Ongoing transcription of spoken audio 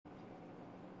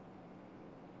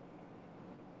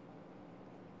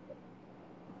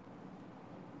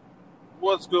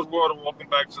What's good, world, and welcome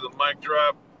back to the Mic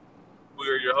Drop. We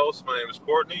are your hosts. My name is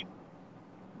Courtney,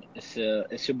 It's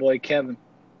your boy Kevin.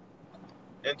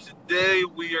 and today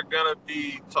we are gonna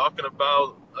be talking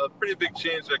about a pretty big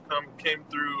change that came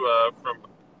through from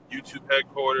YouTube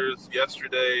headquarters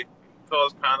yesterday. It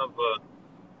caused kind of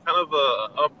a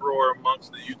uproar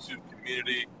amongst the YouTube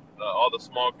community. All the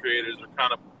small creators are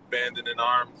kind of banding in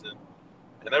arms, and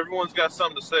everyone's got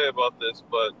something to say about this,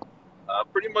 but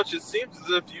pretty much it seems as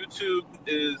if YouTube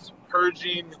is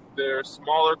purging their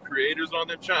smaller creators on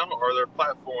their channel or their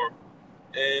platform,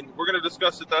 and we're going to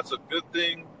discuss if that's a good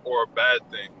thing or a bad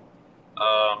thing.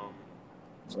 Um,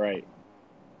 Right.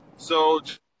 so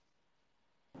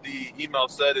the email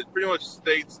said it pretty much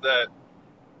states that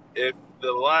if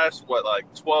the last,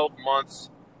 12 months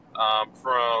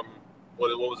from, what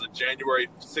was it, January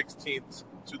 16th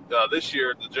to this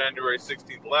year to January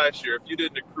 16th last year, if you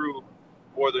didn't accrue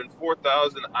more than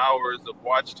 4,000 hours of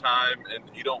watch time and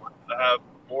you don't have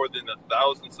more than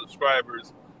 1,000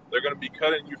 subscribers, they're going to be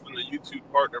cutting you from the YouTube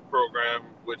Partner Program,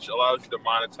 which allows you to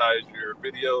monetize your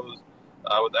videos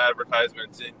with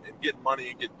advertisements and get money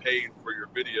and get paid for your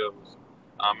videos.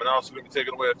 And also going to be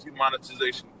taking away a few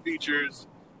monetization features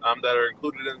that are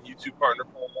included in the YouTube Partner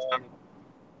Program.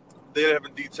 They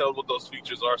haven't detailed what those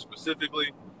features are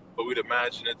specifically, but we'd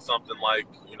imagine it's something like,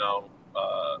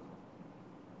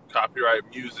 copyright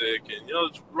music and,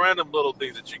 just random little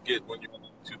things that you get when you're in the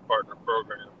YouTube Partner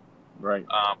Program. Right.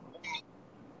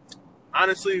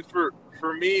 Honestly, for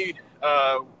me,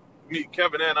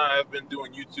 Kevin and I have been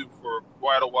doing YouTube for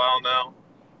quite a while now,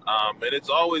 and it's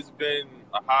always been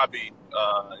a hobby.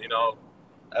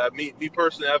 Me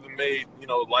personally, I haven't made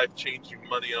life-changing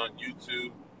money on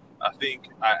YouTube. I think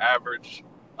I average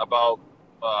about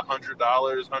 $100,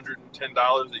 $110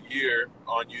 a year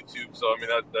on YouTube. So I mean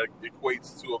that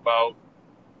equates to about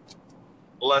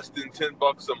less than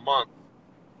 $10 a month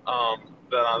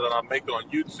that I make on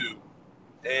YouTube.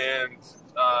 And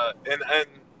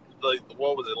like,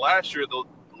 what was it last year?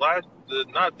 Not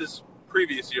this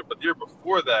previous year, but the year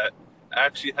before that, I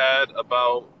actually had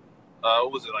about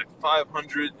what was it, like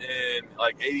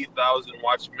 580,000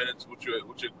 watch minutes, which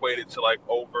equated to like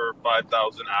over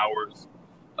 5,000 hours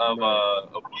of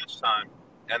watch time.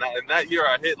 And that year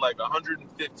I hit like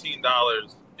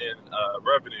 $115 in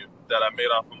revenue that I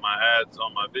made off of my ads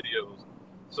on my videos.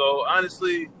 So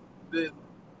honestly,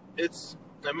 it's,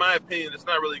 in my opinion, it's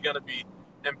not really going to be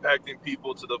impacting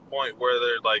people to the point where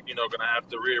they're like, going to have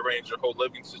to rearrange their whole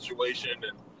living situation,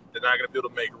 and they're not going to be able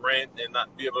to make rent and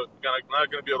not going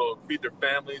to be able to feed their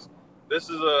families. This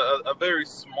is a very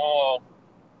small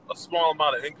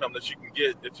amount of income that you can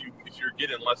get if you're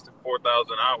getting less than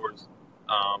 4,000 hours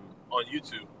on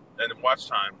YouTube and in watch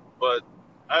time. But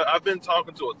I've been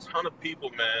talking to a ton of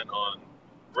people, man, on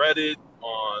Reddit,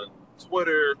 on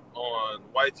Twitter, on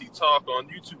YT Talk, on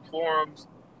YouTube forums,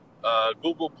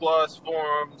 Google Plus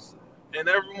forums, and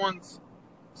everyone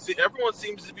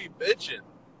seems to be bitching.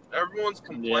 Everyone's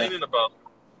complaining about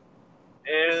it.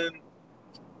 And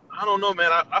I don't know,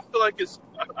 man. I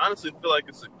honestly feel like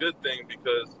it's a good thing,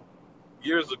 because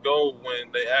years ago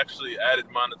when they actually added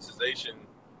monetization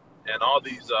and all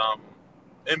these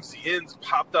MCNs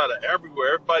popped out of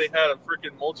everywhere, everybody had a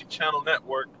freaking multi-channel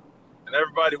network, and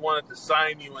everybody wanted to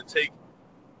sign you and take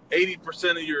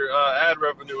 80% of your ad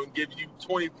revenue and give you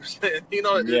 20%.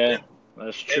 Yeah,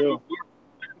 that's true.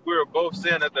 We were both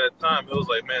saying at that time, it was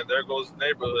like, man, there goes the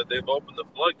neighborhood. They've opened the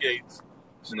floodgates.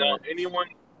 So now anyone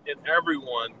and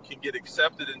everyone can get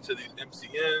accepted into these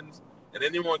MCNs, and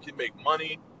anyone can make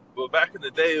money. But back in the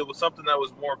day, it was something that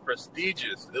was more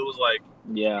prestigious. It was like,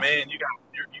 man, you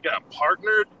got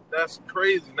partnered? That's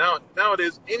crazy.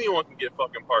 Nowadays, anyone can get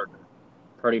fucking partnered.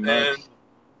 Pretty much. And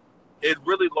it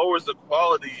really lowers the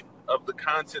quality of the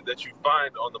content that you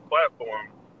find on the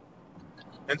platform.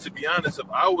 And to be honest, if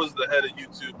I was the head of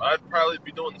YouTube, I'd probably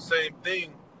be doing the same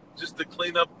thing, just to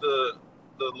clean up the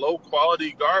low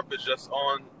quality garbage that's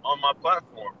on my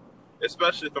platform.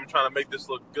 Especially if I'm trying to make this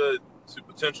look good to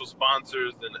potential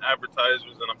sponsors and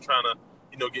advertisers, and I'm trying to,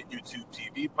 get YouTube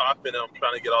TV popping, and I'm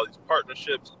trying to get all these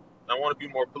partnerships. I want to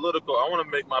be more political. I want to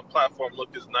make my platform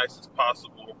look as nice as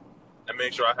possible and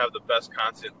make sure I have the best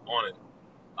content on it.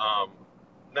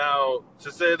 Now,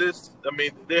 to say this, I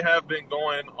mean, they have been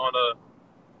going on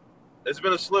it's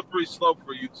been a slippery slope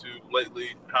for YouTube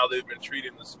lately, how they've been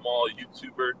treating the small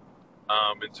YouTuber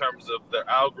in terms of their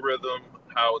algorithm,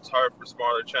 how it's hard for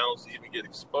smaller channels to even get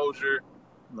exposure.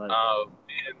 Right.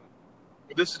 And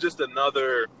this is just this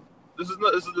is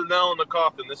the nail in the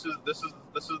coffin. This is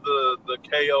the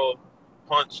KO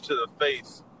punch to the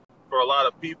face for a lot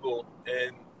of people.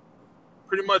 And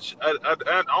pretty much, I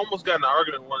almost got in an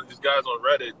argument with one of these guys on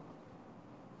Reddit,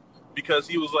 because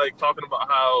he was like talking about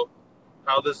how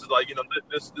this is like,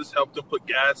 this helped him put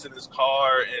gas in his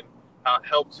car, and how it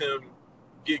helped him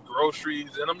get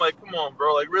groceries. And I'm like, come on,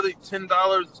 bro, like really $10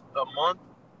 a month?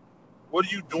 What are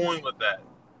you doing with that?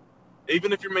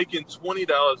 Even if you're making $20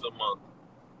 a month,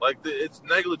 like it's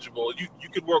negligible. You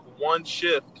could work one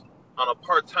shift on a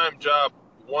part-time job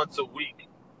once a week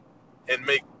and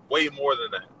make way more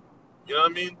than that. You know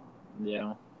what I mean?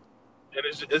 Yeah. And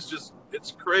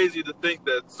it's crazy to think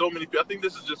that so many people. I think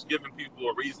this is just giving people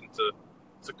a reason to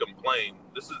complain.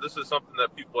 This is something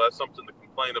that people have something to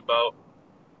complain about.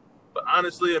 But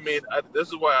honestly, I mean, this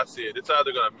is why I see it. It's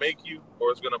either going to make you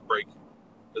or it's going to break you.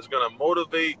 It's going to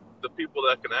motivate the people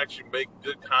that can actually make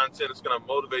good content. It's going to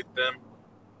motivate them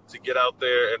to get out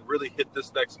there and really hit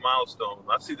this next milestone.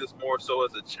 I see this more so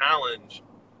as a challenge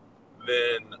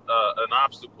than an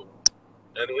obstacle.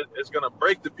 And it's going to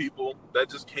break the people that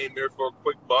just came here for a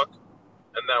quick buck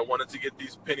and that wanted to get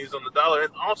these pennies on the dollar.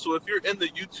 And also, if you're in the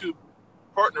YouTube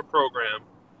partner program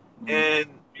and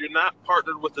you're not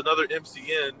partnered with another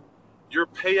MCN, your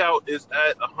payout is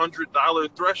at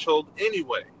 $100 threshold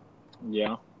anyway.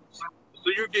 Yeah. So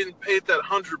you're getting paid that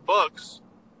 $100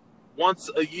 once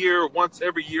a year, once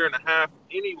every year and a half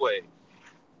anyway.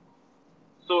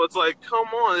 So it's like, come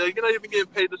on, you're not even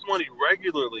getting paid this money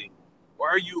regularly. Why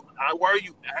are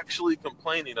you actually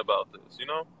complaining about this?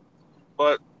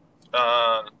 But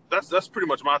that's pretty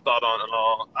much my thought on it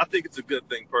all. I think it's a good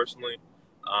thing personally.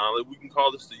 We can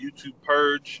call this the YouTube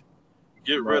purge.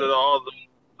 Get rid of all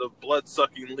the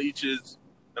blood-sucking leeches,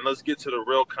 and let's get to the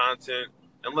real content.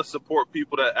 And let's support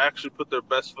people that actually put their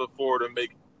best foot forward and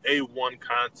make A1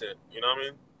 content. You know what I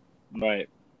mean? Right.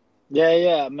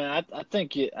 Yeah, man. I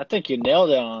think you nailed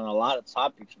it on a lot of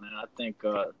topics, man. I think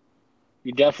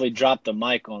you definitely dropped the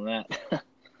mic on that.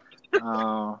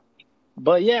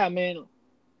 But yeah, I mean,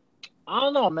 I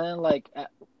don't know, man. Like,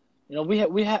 we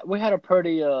had a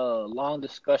pretty long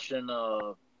discussion.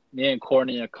 Me and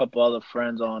Courtney and a couple other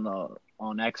friends on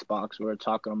Xbox. We were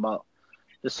talking about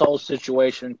this whole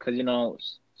situation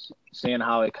because seeing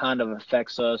how it kind of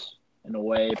affects us in a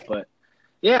way. But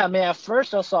yeah, I mean, at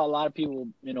first I saw a lot of people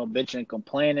bitching,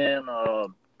 complaining.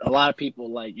 A lot of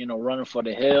people like running for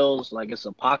the hills, like it's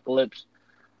apocalypse.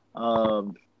 A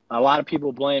lot of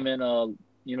people blaming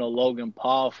Logan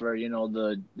Paul for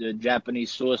the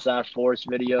Japanese suicide force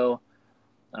video.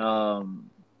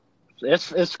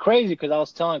 It's crazy because I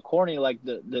was telling Courtney like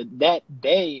that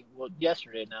day, well,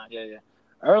 yesterday now,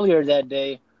 earlier that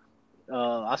day,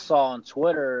 I saw on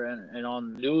Twitter and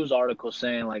on news articles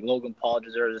saying like Logan Paul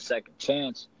deserves a second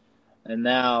chance, and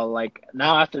now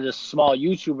after this small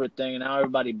YouTuber thing, now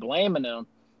everybody blaming him.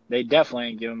 They definitely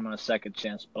ain't giving him a second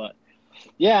chance, but.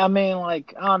 Yeah, I mean,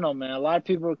 like, I don't know, man. A lot of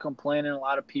people were complaining. A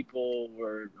lot of people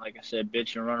were, like I said,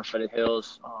 bitching, running for the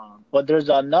hills. But there's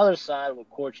another side, what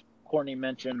Courtney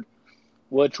mentioned,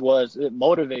 which was it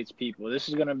motivates people. This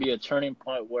is going to be a turning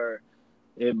point where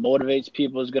it motivates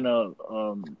people. It's going to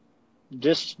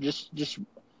just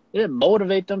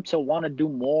motivate them to want to do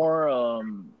more.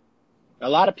 A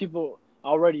lot of people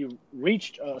already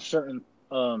reached a certain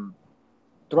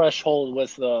threshold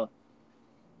with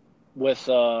what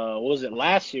was it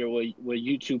last year with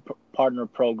YouTube partner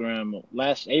program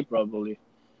last April, I believe.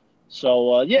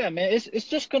 So yeah, man, it's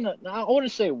just gonna. I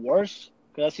wouldn't say worse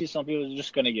because I see some people it's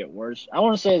just gonna get worse. I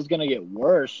wouldn't say it's gonna get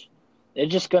worse.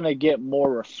 It's just gonna get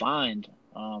more refined.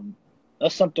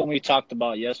 That's something we talked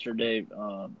about yesterday.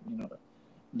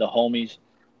 The homies,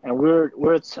 and we're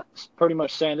pretty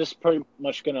much saying this is pretty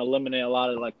much gonna eliminate a lot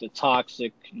of like the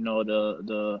toxic,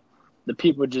 the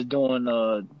people just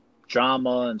doing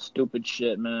drama and stupid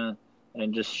shit, man,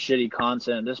 and just shitty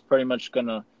content. This is pretty much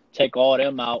gonna take all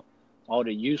them out, all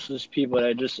the useless people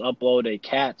that just upload their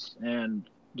cats and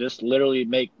just literally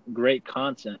make great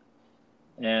content.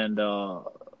 And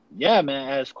yeah, man,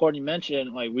 as Courtney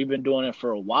mentioned, like we've been doing it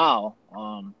for a while,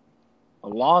 a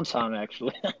long time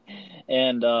actually,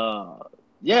 and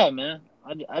yeah, man,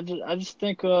 I just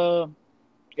think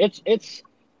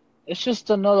it's just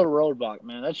another roadblock,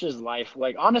 man. That's just life.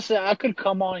 Like, honestly, I could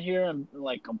come on here and,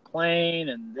 like, complain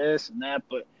and this and that,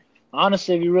 but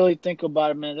honestly, if you really think about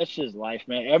it, man, that's just life,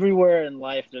 man. Everywhere in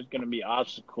life, there's going to be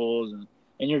obstacles, and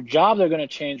in your job, they're going to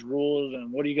change rules,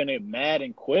 and what are you going to get mad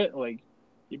and quit? Like,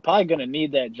 you're probably going to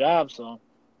need that job, so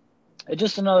it's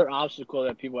just another obstacle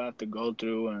that people have to go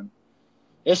through, and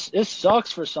it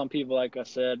sucks for some people, like I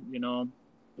said,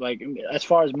 like, as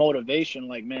far as motivation,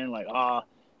 like, man, like,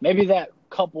 maybe that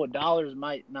couple of dollars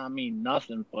might not mean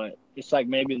nothing, but it's like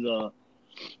it's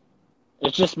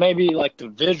just maybe like the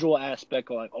visual aspect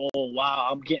of like, oh wow,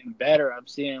 I'm getting better. I'm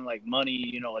seeing like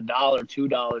money, $1, $2,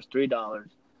 $3.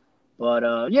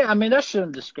 But yeah, I mean that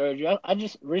shouldn't discourage you. I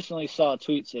just recently saw a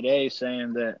tweet today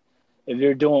saying that if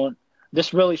you're doing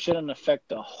this, really shouldn't affect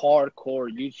the hardcore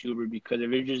YouTuber, because if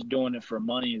you're just doing it for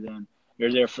money, then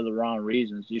you're there for the wrong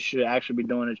reasons. You should actually be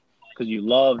doing it because you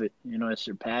love it. You know, it's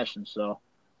your passion. So,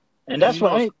 and And that's you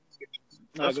what know, I.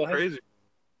 No, that's go ahead. crazy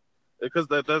because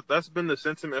that's been the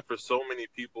sentiment for so many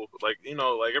people. Like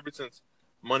like ever since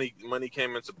money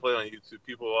came into play on YouTube,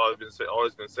 people have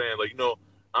always been saying like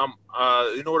I'm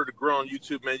in order to grow on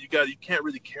YouTube, man, you can't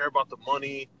really care about the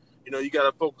money. You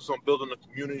got to focus on building a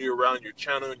community around your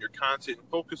channel and your content, and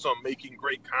focus on making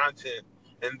great content,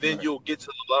 and then Right. you'll get to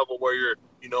the level where you're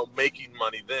making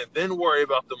money. Then worry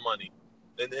about the money,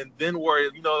 and then worry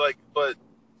like. But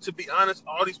to be honest,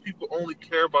 all these people only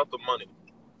care about the money,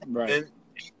 Right.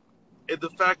 and the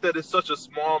fact that it's such a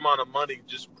small amount of money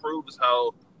just proves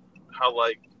how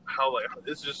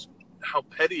it's just how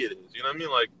petty it is. You know what I mean?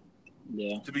 Like,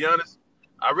 Yeah. to be honest,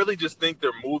 I really just think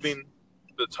they're moving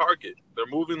the target. They're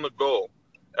moving the goal.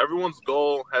 Everyone's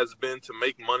goal has been to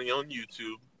make money on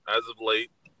YouTube as of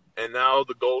late, and now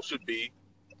the goal should be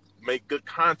make good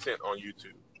content on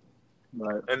YouTube.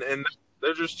 Right. And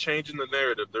they're just changing the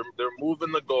narrative. They're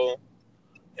moving the goal,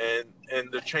 and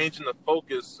they're changing the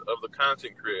focus of the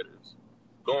content creators.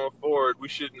 Going forward, we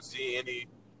shouldn't see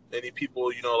any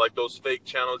people, like those fake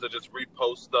channels that just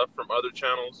repost stuff from other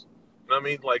channels. You know what I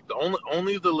mean? Like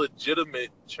only the legitimate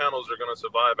channels are gonna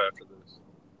survive after this.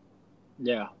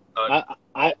 Yeah. Uh,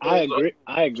 I those, agree.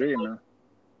 I agree, man.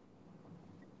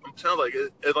 I'm telling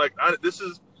like this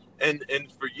is and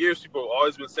for years people have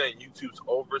always been saying YouTube's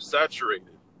oversaturated.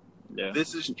 Yeah.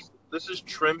 This is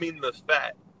trimming the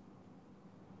fat.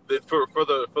 That for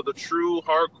the true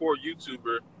hardcore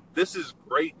YouTuber, this is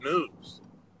great news.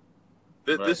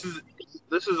 That Right.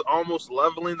 this is almost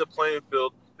leveling the playing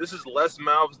field. This is less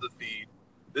mouths to feed.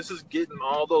 This is getting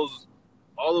all those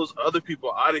other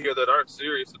people out of here that aren't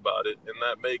serious about it and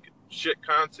that make shit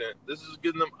content. This is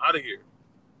getting them out of here.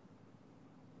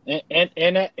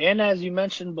 And as you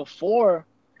mentioned before,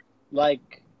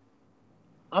 like,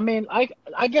 I mean,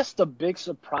 I guess the big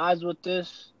surprise with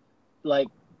this, like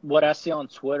what I see on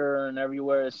Twitter and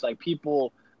everywhere, it's like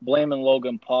people blaming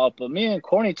Logan Paul. But me and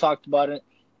Corny talked about it,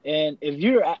 and if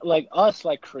you're like us,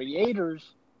 like creators,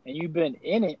 and you've been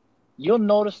in it, you'll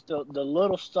notice the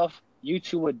little stuff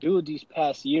YouTube would do these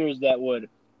past years that would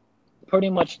pretty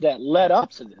much that led up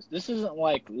to this. This isn't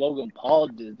like Logan Paul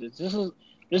did this.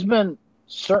 There's been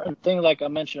certain things like I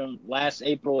mentioned last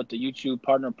April with the YouTube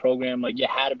partner program. Like you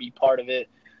had to be part of it.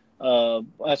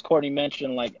 As Courtney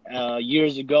mentioned, like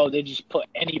years ago, they just put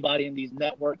anybody in these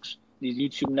networks, these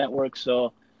YouTube networks.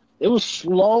 So it was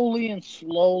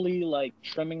slowly like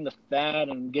trimming the fat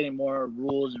and getting more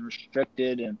rules and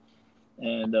restricted and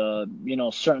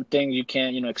certain things you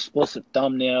can't, explicit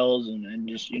thumbnails and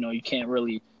just you can't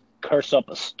really curse up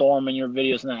a storm in your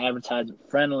videos, not advertising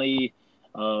friendly,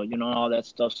 all that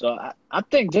stuff. So I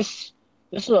think this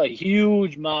is a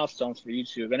huge milestone for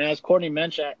YouTube. And as Courtney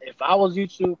mentioned, if I was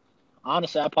YouTube,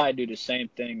 honestly, I'd probably do the same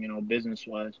thing, business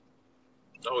wise.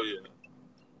 Oh yeah.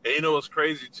 And what's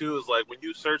crazy too is like when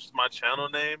you search my channel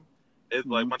name, it's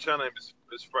like Mm-hmm. my channel name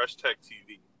is Fresh Tech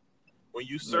TV. When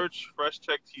you Yeah. search Fresh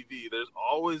Tech TV, there's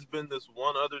always been this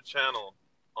one other channel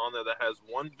on there that has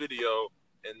one video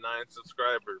and 9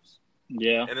 subscribers,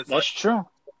 Yeah, and it's that's like true.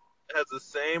 it has the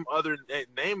same other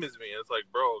name as me. And it's like,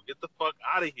 bro, get the fuck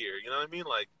out of here. You know what I mean?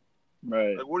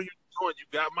 Right. Like what are you doing? You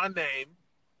got my name.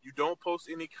 You don't post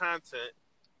any content.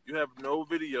 You have no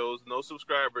videos, no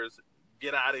subscribers.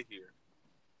 Get out of here.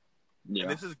 And Yeah.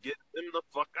 this is getting them the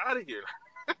fuck out of here.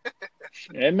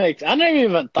 I never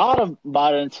even thought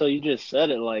about it until you just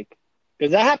said it. Like,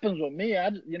 because that happens with me. I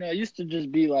used to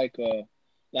just be like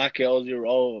Lucky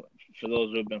O0. For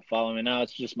those who have been following me now,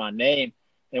 it's just my name.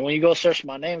 And when you go search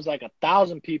my name, it's like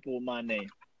 1,000 people with my name,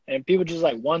 and people just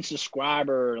like one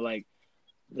subscriber, like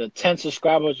the 10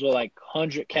 subscribers with like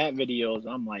 100 cat videos.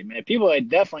 I'm like, man, people are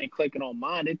definitely clicking on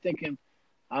mine. They're thinking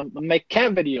I make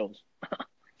cat videos.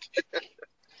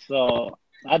 So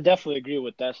I definitely agree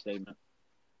with that statement.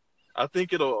 I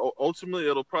think it'll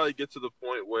probably get to the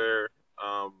point where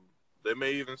um, they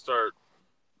may even start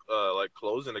like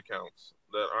closing accounts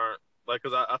that aren't like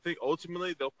because I think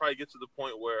ultimately they'll probably get to the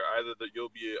point where either that you'll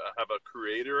be have a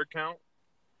creator account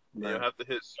and you'll Right. have to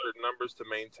hit certain numbers to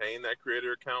maintain that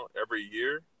creator account every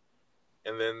year,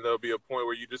 and then there'll be a point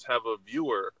where you just have a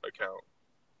viewer account.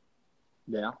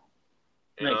 Yeah.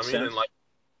 You know what Makes I mean? And sense. like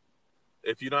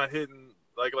if you're not hitting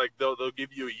like they'll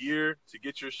give you a year to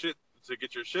get your shit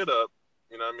up.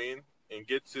 You know what I mean? And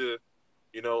get to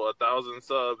 1,000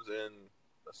 subs and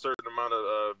a certain amount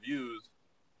of views.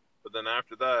 But then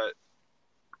after that,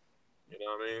 you know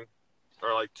what I mean?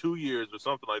 or like 2 years or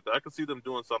something like that. I could see them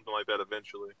doing something like that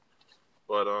eventually.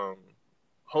 But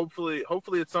hopefully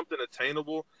it's something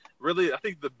attainable. Really, I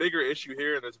think the bigger issue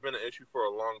here, and it's been an issue for a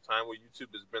long time with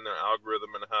YouTube, has been their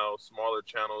algorithm and how smaller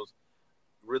channels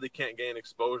really can't gain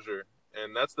exposure,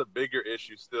 and that's the bigger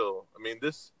issue still. I mean,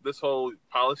 this whole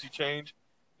policy change,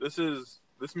 this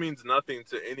means nothing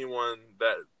to anyone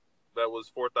that was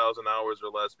 4,000 hours or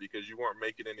less, because you weren't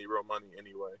making any real money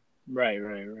anyway. Right.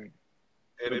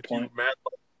 And Good point.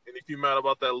 if you mad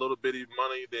about that little bitty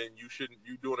money, then you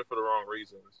doing it for the wrong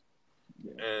reasons.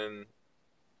 Yeah. And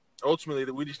ultimately,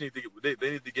 we just need to they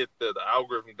need to get the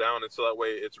algorithm down, and so that way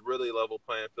it's really level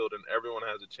playing field and everyone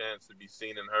has a chance to be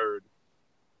seen and heard.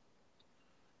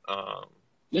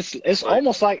 It's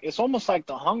almost like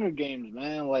the Hunger Games,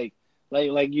 man. Like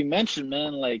you mentioned,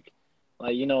 man. Like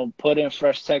put in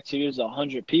Fresh Tech to use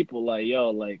 100 people.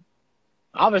 Like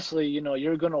obviously,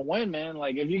 you're gonna win, man.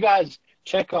 Like if you guys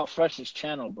check out Fresh's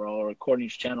channel, bro, or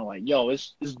Courtney's channel, like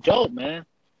it's dope, man.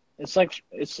 It's I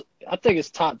think it's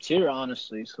top tier,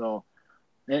 honestly. So,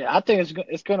 and I think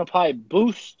it's gonna probably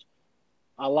boost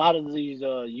a lot of these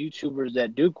YouTubers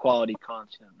that do quality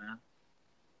content, man.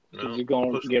 Because you're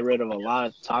gonna get rid of a lot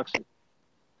of toxic.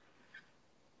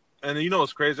 And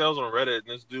what's crazy? I was on Reddit, and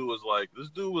this dude was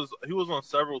on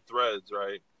several threads,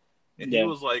 right? And he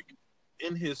was like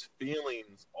in his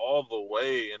feelings all the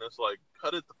way, and it's like,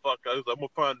 cut it the fuck out. He was like, I'm gonna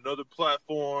find another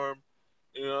platform,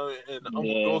 and I'm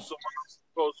gonna go somewhere else,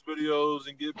 post videos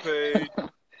and get paid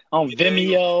on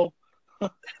Vimeo.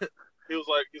 He's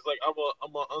like, I'm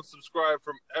gonna unsubscribe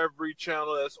from every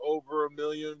channel that's over 1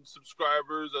 million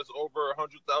subscribers, that's over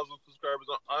 100,000 subscribers.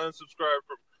 I unsubscribe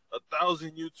from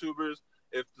 1,000 YouTubers.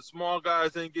 If the small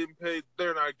guys ain't getting paid,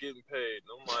 they're not getting paid.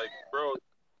 And I'm like, bro,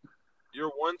 your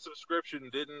one subscription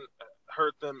didn't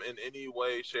hurt them in any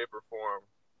way, shape, or form.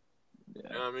 Yeah.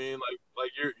 You know what I mean?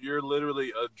 Like you're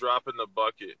literally a drop in the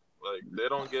bucket. Like they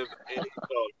don't give any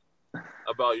fuck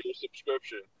about your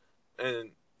subscription,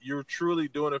 and you're truly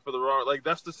doing it for the wrong. Like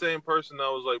that's the same person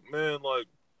that was like, man, like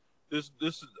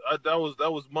that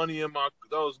was money that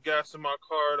was gas in my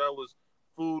car, that was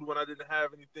food when I didn't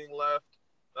have anything left.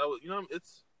 That was,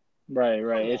 it's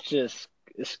right.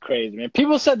 It's crazy, man.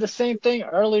 People said the same thing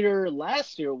earlier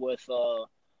last year with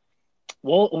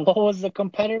what was the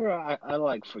competitor? I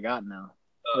forgot now.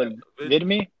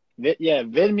 VidMe.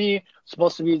 VidMe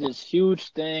supposed to be this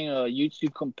huge thing, a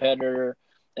YouTube competitor,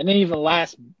 and then even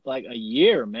last like a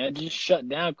year, man, just shut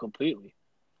down completely.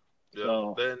 Yeah.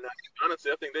 So, then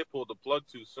honestly, I think they pulled the plug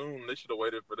too soon. They should have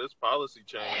waited for this policy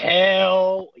change.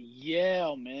 Hell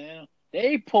yeah, man.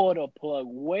 They pulled a plug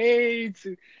way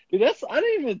too. Dude, I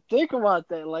didn't even think about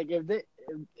that. Like if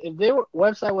their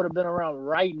website would have been around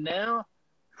right now.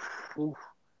 Oof.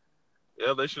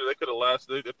 Yeah, they could have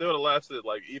lasted. If they would have lasted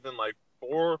like even like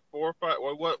 4 or 5.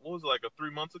 What was it, like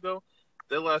 3 months ago?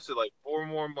 They lasted like 4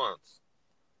 more months.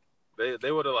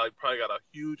 They would have like probably got a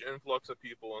huge influx of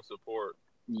people and support.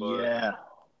 But yeah.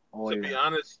 To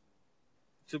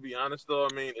be honest though,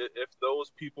 I mean, if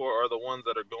those people are the ones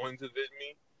that are going to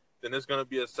VidMe, then it's going to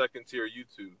be a second tier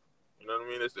YouTube. You know what I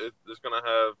mean? It's going to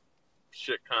have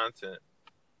shit content.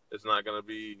 It's not going to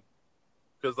be,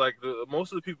 because like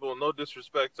most of the people, no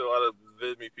disrespect to a lot of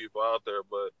VidMe people out there,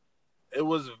 but it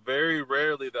was very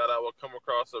rarely that I would come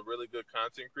across a really good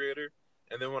content creator.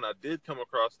 And then when I did come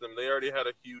across them, they already had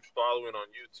a huge following on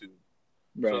YouTube.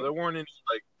 Right. So there weren't any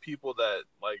like people that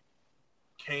like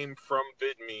came from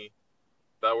VidMe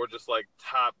that were just like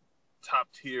top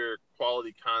tier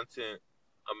quality content,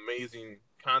 amazing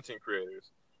content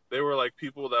creators. They were like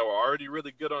people that were already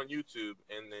really good on YouTube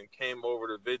and then came over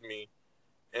to VidMe,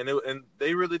 and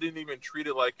they really didn't even treat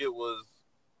it like it was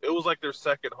like their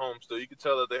second home. So you could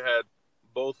tell that they had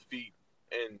both feet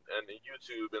in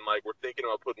YouTube and like we're thinking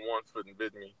about putting one foot in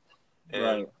VidMe. And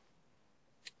right.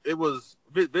 It was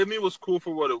VidMe was cool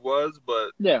for what it was,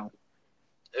 but yeah,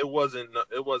 it wasn't a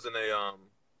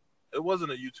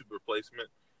YouTube replacement.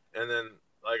 And then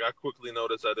like I quickly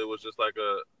noticed that it was just like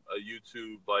a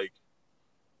YouTube, like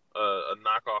a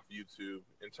knockoff YouTube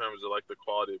in terms of like the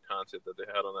quality of content that they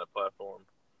had on that platform.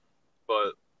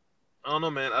 But I don't know,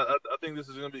 man. I think this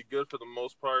is going to be good for the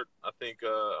most part. I think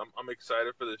I'm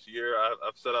excited for this year.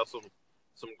 I've set out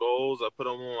some goals. I put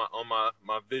them on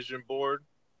my vision board.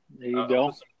 There you go. I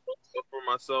put some goals up for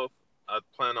myself. I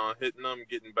plan on hitting them,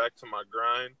 getting back to my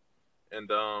grind, and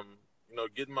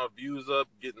getting my views up,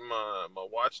 getting my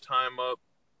watch time up,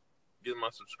 getting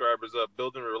my subscribers up,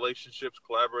 building relationships,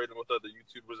 collaborating with other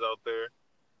YouTubers out there.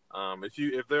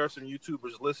 If there are some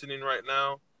YouTubers listening right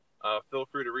now, feel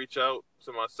free to reach out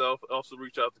to myself. Also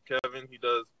reach out to Kevin. He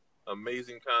does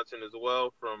amazing content as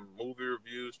well, from movie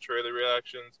reviews, trailer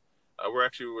reactions. we're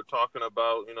talking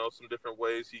about, you know, some different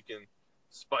ways he can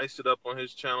spice it up on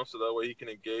his channel so that way he can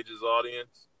engage his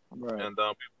audience. Right. And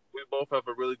we both have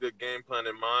a really good game plan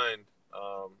in mind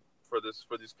for these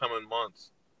coming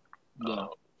months. Yeah.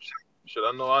 Shit,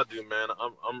 I know I do, man.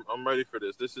 I'm ready for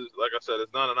this. This is, like I said,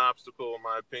 it's not an obstacle in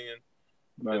my opinion.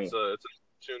 Right. It's an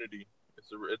opportunity.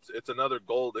 It's another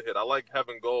goal to hit. I like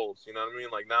having goals. You know what I mean?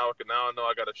 Like now I know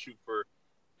I gotta shoot for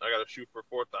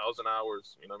 4,000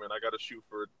 hours. You know what I mean? I gotta shoot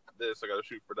for this. I gotta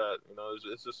shoot for that. You know,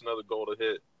 it's just another goal to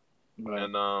hit. Right.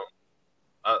 And I'm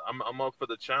up for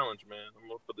the challenge, man.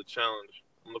 I'm up for the challenge.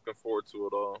 I'm looking forward to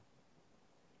it all.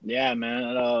 Yeah,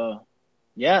 man.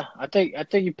 Yeah, I think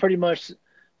you pretty much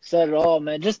said it all,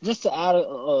 man. Just to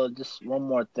add just one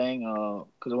more thing,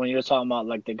 because when you were talking about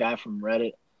like the guy from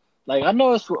Reddit, like I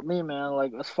noticed with me, man,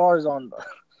 like as far as on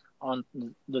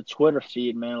the Twitter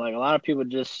feed, man, like a lot of people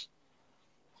just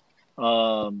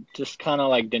kind of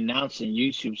like denouncing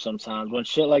YouTube sometimes when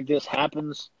shit like this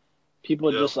happens. People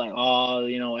are Yeah. just like, oh,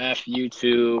 you know, F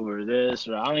YouTube or this,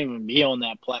 or I don't even be on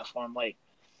that platform. Like,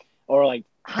 or like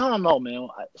I don't know, man.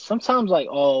 Sometimes like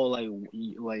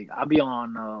like I'll be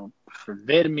on for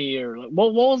VidMe or like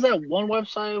what was that one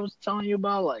website I was telling you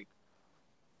about? Like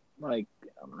I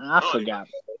Oh, forgot.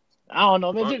 I don't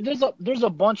know. Man, yeah. there's a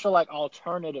bunch of like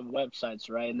alternative websites,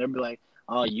 right? And they'll be like,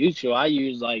 oh, YouTube. I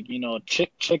use like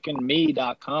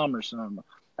chickenme.com or something.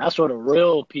 That's what a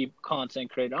real people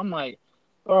content creator. I'm like,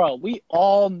 bro, we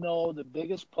all know the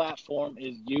biggest platform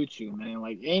is YouTube, man.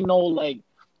 Like, ain't no like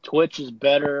Twitch is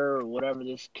better or whatever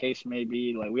this case may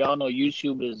be. Like, we all know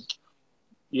YouTube is,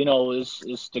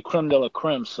 is the creme de la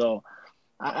creme. So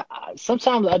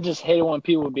sometimes I just hate it when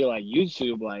people be like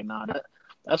YouTube, like, nah,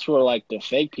 that's where like the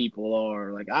fake people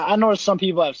are. Like, I know some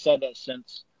people have said that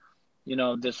since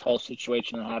this whole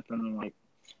situation happened. And like,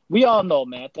 we all know,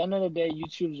 man. At the end of the day,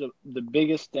 YouTube's the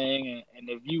biggest thing, and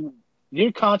if you're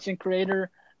a content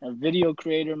creator and video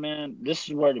creator, man, this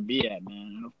is where to be at,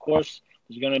 man. And of course,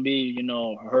 there's gonna be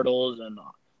hurdles and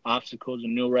obstacles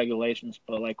and new regulations,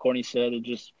 but like Courtney said, it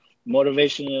just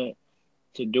motivation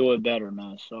to do it better,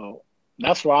 man. So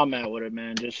that's where I'm at with it,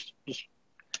 man. Let's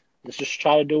just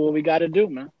try to do what we got to do,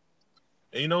 man.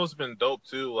 And you know what's been dope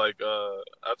too? Like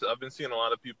I've been seeing a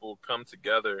lot of people come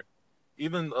together,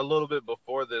 even a little bit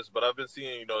before this, but I've been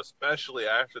seeing, you know, especially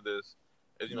after this,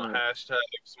 is, you know, Right, hashtag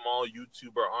small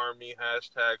YouTuber army,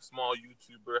 hashtag small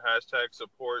YouTuber, hashtag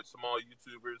support small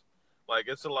YouTubers. Like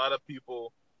it's a lot of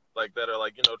people like that are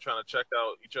like, you know, trying to check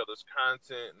out each other's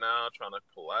content now, trying to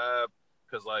collab,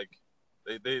 because like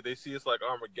they see it's like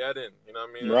Armageddon. You know what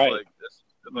I mean? right. It's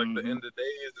like the hmm end of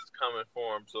days is coming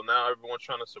for them. So now everyone's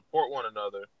trying to support one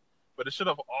another, but it should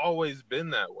have always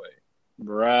been that way.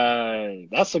 Right.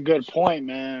 That's a good point,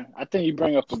 man. I think you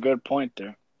bring up a good point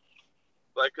there.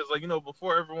 Like, cause like, you know,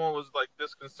 before everyone was like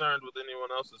this concerned with anyone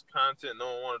else's content.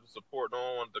 No one wanted to support. No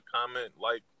one wanted to comment,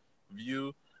 like,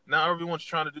 view. Now everyone's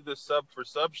trying to do this sub for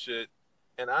sub shit.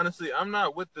 And honestly, I'm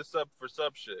not with the sub for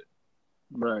sub shit.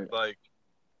 Right, Like,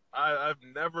 I've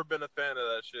never been a fan of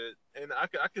that shit. And I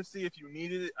can see if you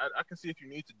needed it. I can see if you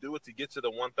need to do it to get to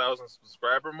the 1,000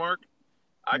 subscriber mark.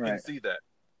 I can right, see that.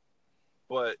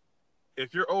 But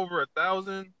if you're over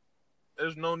 1,000,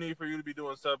 there's no need for you to be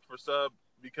doing sub for sub,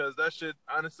 because that shit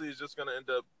honestly is just gonna end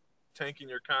up tanking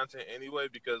your content anyway,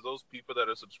 because those people that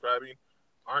are subscribing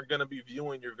aren't gonna be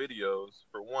viewing your videos,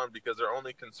 for one, because they're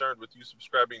only concerned with you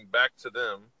subscribing back to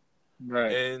them.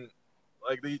 right, And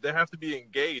like they have to be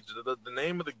engaged. The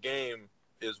name of the game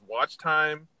is watch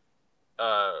time,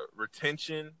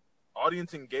 retention,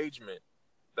 audience engagement.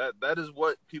 That is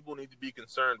what people need to be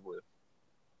concerned with.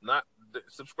 Not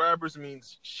subscribers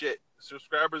means shit.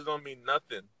 Subscribers don't mean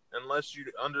nothing unless you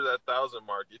under that 1,000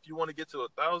 mark. If you want to get to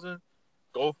 1,000,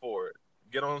 go for it.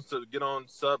 Get on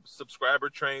subscriber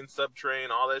train, sub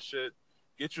train, all that shit.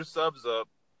 Get your subs up,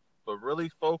 but really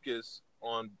focus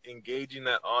on engaging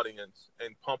that audience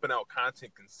and pumping out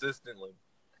content consistently.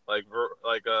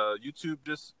 YouTube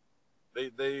just they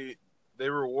they they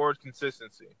reward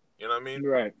consistency. You know what I mean?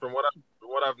 right. From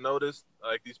what I've noticed,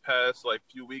 like these past like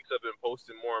few weeks, I've been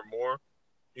posting more and more.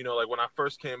 You know, like when I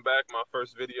first came back, my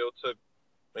first video took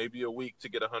maybe a week to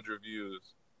get 100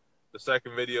 views. The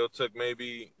second video took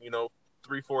maybe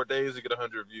 3-4 days to get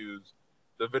 100 views.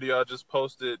 The video I just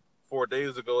posted 4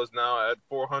 days ago is now at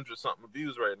 400 something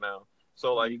views right now. So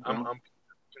There like you I'm go. I'm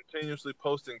continuously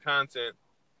posting content,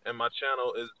 and my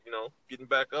channel is getting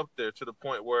back up there to the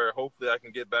point where hopefully I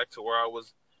can get back to where I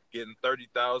was getting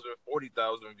 30,000,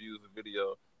 40,000 views a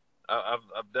video.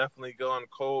 I've definitely gone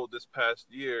cold this past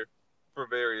year for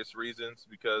various reasons,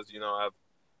 because I've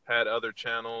had other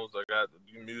channels. I got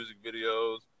music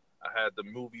videos. I had the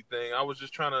movie thing. I was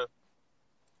just trying to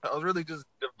I was really just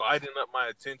dividing up my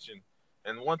attention.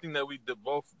 And one thing that we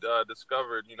both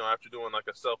discovered, after doing like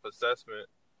a self-assessment,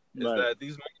 is Right. that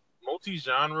these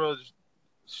multi-genre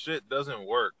shit doesn't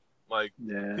work. Like,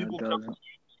 Yeah, it people come doesn't.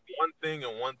 to one thing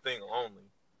and one thing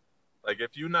only. Like,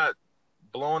 if you're not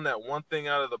blowing that one thing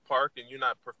out of the park and you're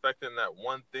not perfecting that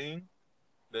one thing,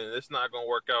 then it's not gonna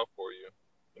work out for you.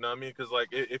 You know what I mean? Because like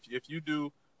if you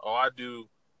do, I do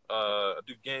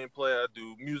gameplay, I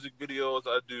do music videos,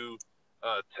 I do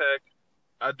tech,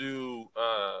 I do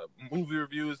movie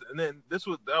reviews, and then that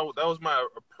was my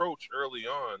approach early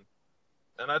on,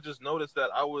 and I just noticed that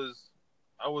I was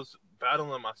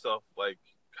battling myself like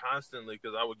constantly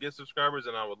because I would get subscribers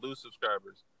and I would lose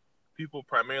subscribers. People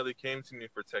primarily came to me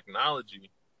for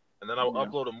technology, and then I would Yeah.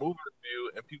 upload a movie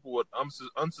review, and people would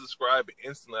unsubscribe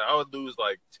instantly. I would lose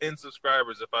like 10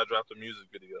 subscribers if I dropped a music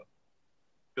video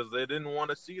because they didn't want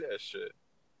to see that shit.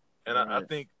 And I Right.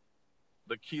 think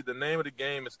the name of the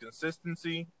game is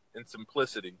consistency and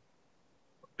simplicity.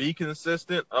 Be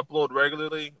consistent, upload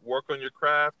regularly, work on your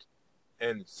craft,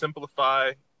 and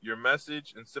simplify your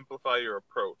message and simplify your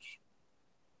approach.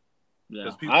 Yeah.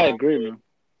 Because people I don't, agree, man.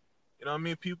 you know what I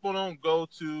mean? People don't go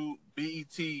to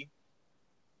BET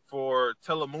for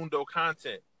Telemundo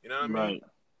content. You know what I mean? Right.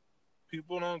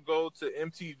 People don't go to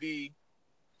MTV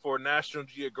for National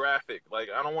Geographic. Like,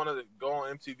 I don't want to go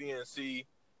on MTV and see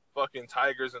fucking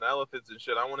tigers and elephants and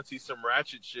shit. I want to see some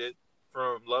ratchet shit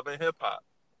from Love and Hip Hop.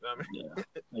 You know what I Yeah.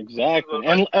 mean? Exactly. So,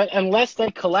 like, And unless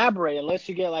they collaborate, unless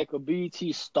you get like a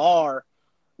BT star,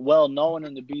 well known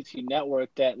in the BT network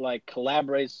that like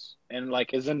collaborates and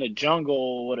like is in the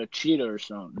jungle with a cheetah or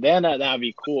something, then that'd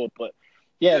be cool. But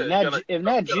yeah, yeah, If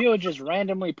Nat Geo just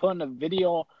randomly putting a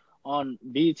video on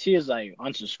BT is like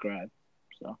unsubscribe.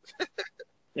 So that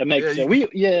yeah, makes sense. you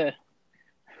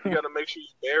got to make sure you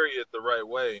bury it the right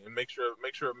way and make sure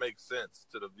it makes sense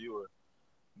to the viewer.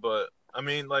 But I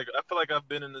mean, like, I feel like I've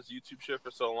been in this YouTube shit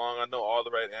for so long. I know all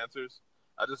the right answers.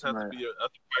 I just have to Right. I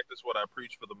have to practice what I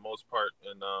preach for the most part,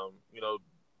 and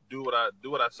do what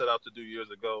I set out to do years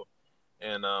ago.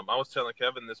 And I was telling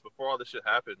Kevin this before all this shit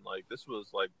happened. Like, this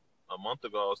was like a month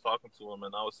ago. I was talking to him,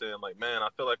 and I was saying like, man, I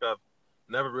feel like I've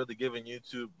never really given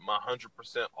YouTube my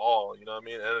 100% all. You know what I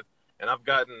mean? And I've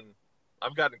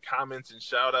gotten comments and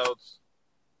shout outs,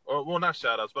 or well, not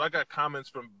shout outs, but I got comments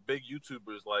from big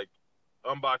YouTubers like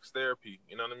Unbox Therapy.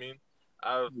 You know what I mean?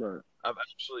 I've Right. I've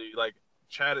actually like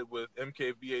chatted with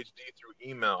MKBHD through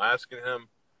email, asking him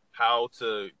how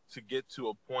to get to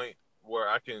a point where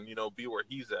I can be where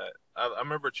he's at. I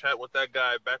remember chatting with that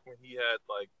guy back when he had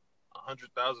like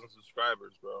 100,000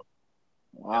 subscribers, bro.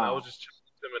 And I was Wow. just chatting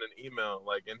with him in an email,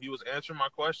 like, and he was answering my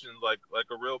questions like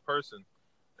a real person.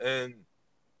 And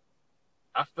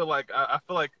I feel like I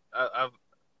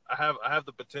have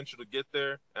the potential to get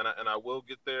there, and I will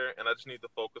get there, and I just need to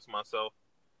focus myself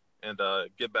and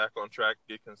get back on track,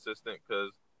 get consistent.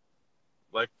 Because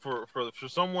like for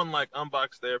someone like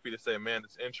Unbox Therapy to say, man,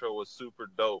 this intro was super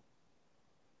dope,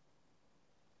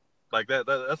 like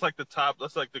that's like the top,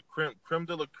 that's like the creme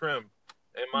de la creme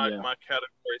in Yeah. my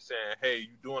category, saying, hey,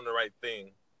 you doing the right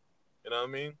thing. You know what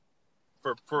I mean?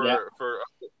 For Yeah. for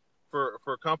for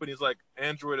for companies like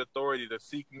Android Authority to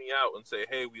seek me out and say,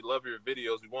 "Hey, we love your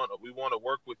videos. We want to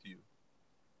work with you."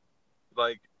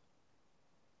 Like,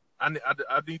 I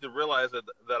need to realize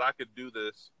that I could do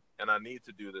this, and I need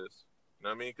to do this. You know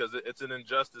what I mean? Because it's an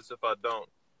injustice if I don't.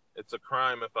 It's a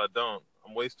crime if I don't.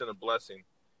 I'm wasting a blessing,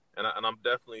 and I'm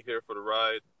definitely here for the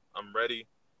ride. I'm ready,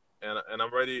 and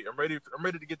I'm ready. I'm ready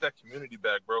to get that community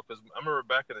back, bro. Because I remember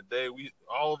back in the day, we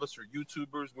all of us were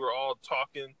YouTubers. We were all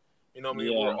talking. You know what I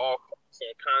mean? We were Yeah. all focused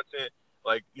on content.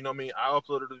 Like, you know what I mean? I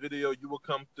uploaded a video, you will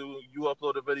come through. You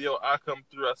upload a video, I come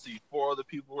through. I see 4 other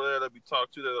people there that we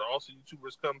talked to that are also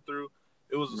YouTubers come through.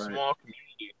 It was a Right. small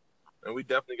community, and we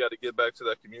definitely got to get back to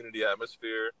that community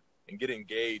atmosphere and get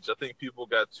engaged. I think people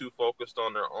got too focused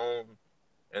on their own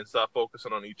and stop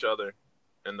focusing on each other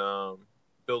and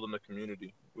building the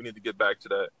community. We need to get back to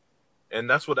that, and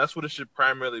that's what it should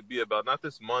primarily be about. Not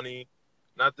this money,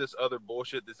 not this other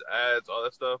bullshit, this ads, all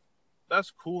that stuff. That's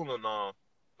cool and all,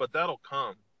 but that'll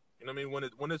come. You know what I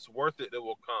mean? When it's worth it, it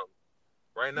will come.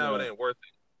 Right now, it Right. ain't worth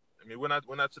it. I mean, we're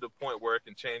not to the point where it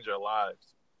can change our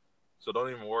lives. So don't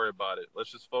even worry about it.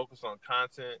 Let's just focus on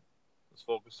content. Let's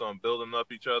focus on building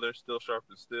up each other, still sharp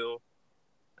and still.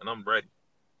 And I'm ready.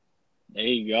 There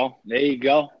you go. There you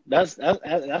go. That's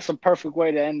a perfect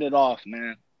way to end it off,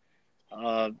 man.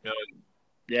 Uh, You know,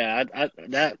 yeah,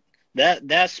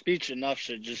 that speech enough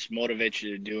should just motivate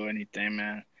you to do anything,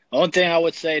 man. The only thing I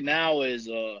would say now is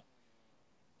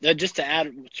that just to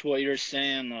add to what you're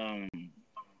saying,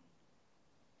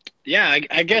 yeah,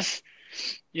 I guess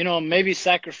maybe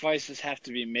sacrifices have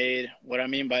to be made. What I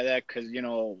mean by that, because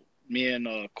me and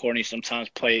Courtney sometimes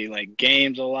play like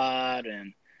games a lot,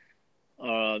 and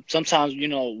sometimes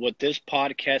with this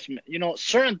podcast,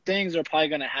 certain things are probably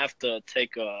gonna have to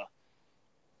take a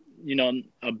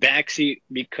backseat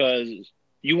because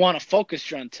you want to focus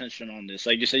your attention on this.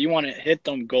 Like you said, you want to hit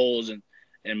them goals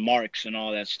and marks and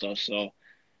all that stuff. So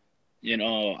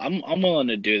I'm willing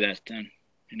to do that then.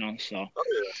 So Oh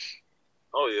yeah,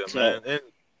 oh yeah, so man. And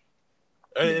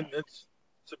yeah. it's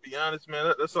to be honest,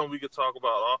 man, that's something we could talk about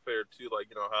off air too. Like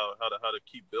how to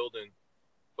keep building.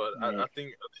 But I Right.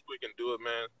 think we can do it,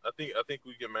 man. I think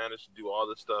we can manage to do all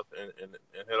this stuff and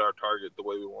hit our target the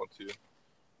way we want to.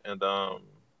 And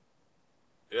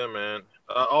yeah, man.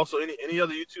 Also, any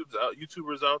other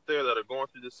YouTubers out there that are going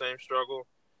through the same struggle,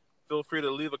 feel free to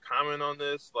leave a comment on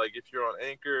this. Like if you're on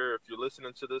Anchor, if you're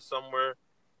listening to this somewhere,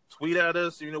 tweet at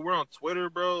us. We're on Twitter,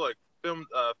 bro. Like Film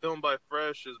by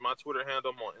Fresh is my Twitter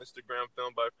handle. I'm on Instagram,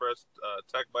 Film by Fresh,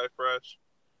 Tech by Fresh.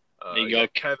 There you Yeah,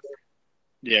 go. Kevin.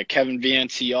 Yeah, Kevin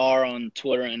VNTR on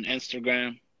Twitter and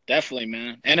Instagram. Definitely,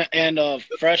 man. And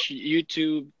Fresh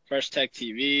YouTube, Fresh Tech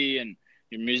TV, and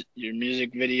your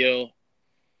music video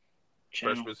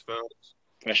Fresh channel, Biz Films.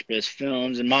 Fresh Biz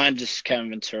Films, and mine just Kevin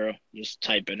Ventura. Just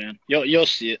type it in. You'll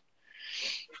see it.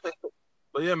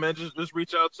 But yeah, man, just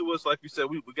reach out to us. Like you said,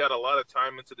 we got a lot of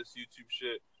time into this YouTube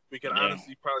shit. We can Yeah.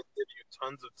 honestly probably give you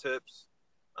tons of tips.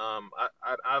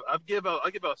 I give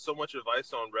out so much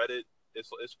advice on Reddit.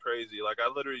 It's crazy. Like I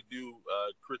literally do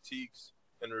critiques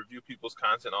and review people's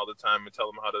content all the time and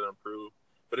tell them how to improve.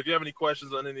 But if you have any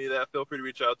questions on any of that, feel free to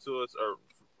reach out to us. Or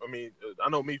I mean, I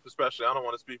know me especially. I don't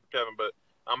want to speak for Kevin, but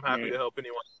I'm happy Right. to help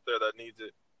anyone out there that needs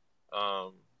it.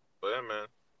 Um, but yeah, man,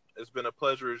 it's been a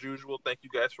pleasure as usual. Thank you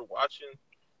guys for watching.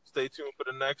 Stay tuned for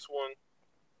the next one.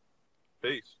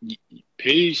 Peace.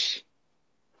 Peace.